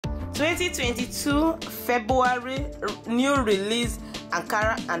2022 February new release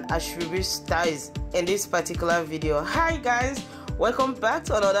Ankara and Asoebi styles in this particular video. Hi guys, welcome back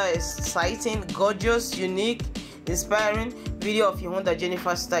to another exciting, gorgeous, unique, inspiring video of Youcut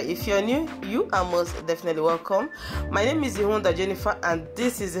Jennifer style. If you're new, you are most definitely welcome. My name is Youcut Jennifer and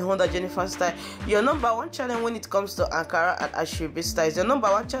this is Youcut Jennifer style, your number one channel when it comes to Ankara and Asoebi styles, your number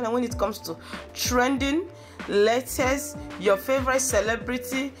one channel when it comes to trending, latest, your favorite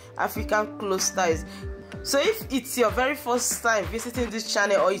celebrity African clothes styles. So if it's your very first time visiting this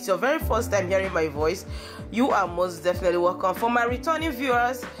channel or it's your very first time hearing my voice, you are most definitely welcome. For my returning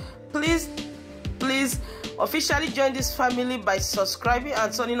viewers, please officially join this family by subscribing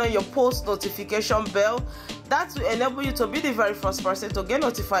and turning on your post notification bell. That will enable you to be the very first person to get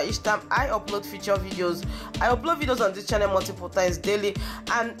notified each time I upload feature videos. I upload videos on this channel multiple times daily,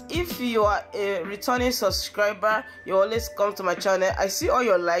 and if you are a returning subscriber, you always come to my channel. I see all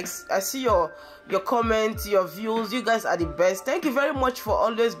your likes, I see your comments, your views. You guys are the best. Thank you very much for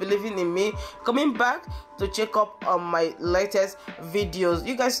always believing in me, coming back to check up on my latest videos.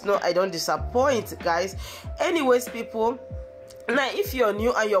 You guys know I don't disappoint, guys. Anyways, people, now if you're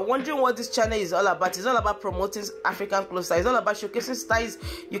new and you're wondering what this channel is all about, it's all about promoting African clothes styles. It's all about showcasing styles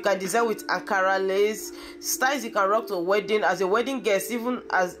you can design with Ankara lace, styles you can rock to a wedding, as a wedding guest, even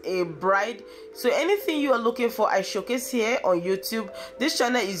as a bride. So anything you are looking for, I showcase here on YouTube. This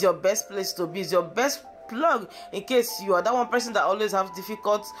channel is your best place to be. It's your best plug in case you are that one person that always have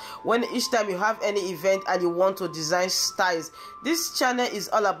difficult when each time you have any event and you want to design styles. This channel is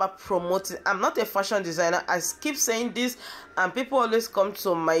all about promoting. I'm not a fashion designer. I keep saying this, and people always come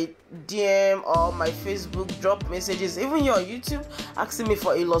to my DM or my Facebook, drop messages, even here on YouTube, asking me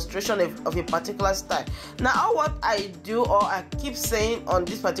for illustration of a particular style. Now what I do, or I keep saying on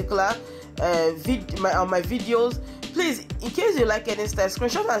this particular my videos, please, in case you like any style,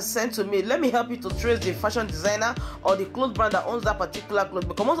 screenshot and send to me. Let me help you to trace the fashion designer or the clothes brand that owns that particular clothes,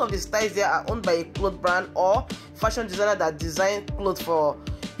 because most of the styles there are owned by a clothes brand or fashion designer that design clothes for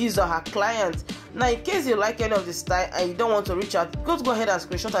his or her clients. Now in case you like any of the style and you don't want to reach out, go ahead and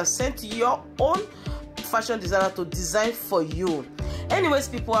screenshot and send to your own fashion designer to design for you. Anyways,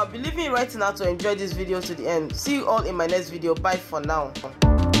 people, I'll be leaving you right now to enjoy this video to the end. See you all in my next video. Bye for now.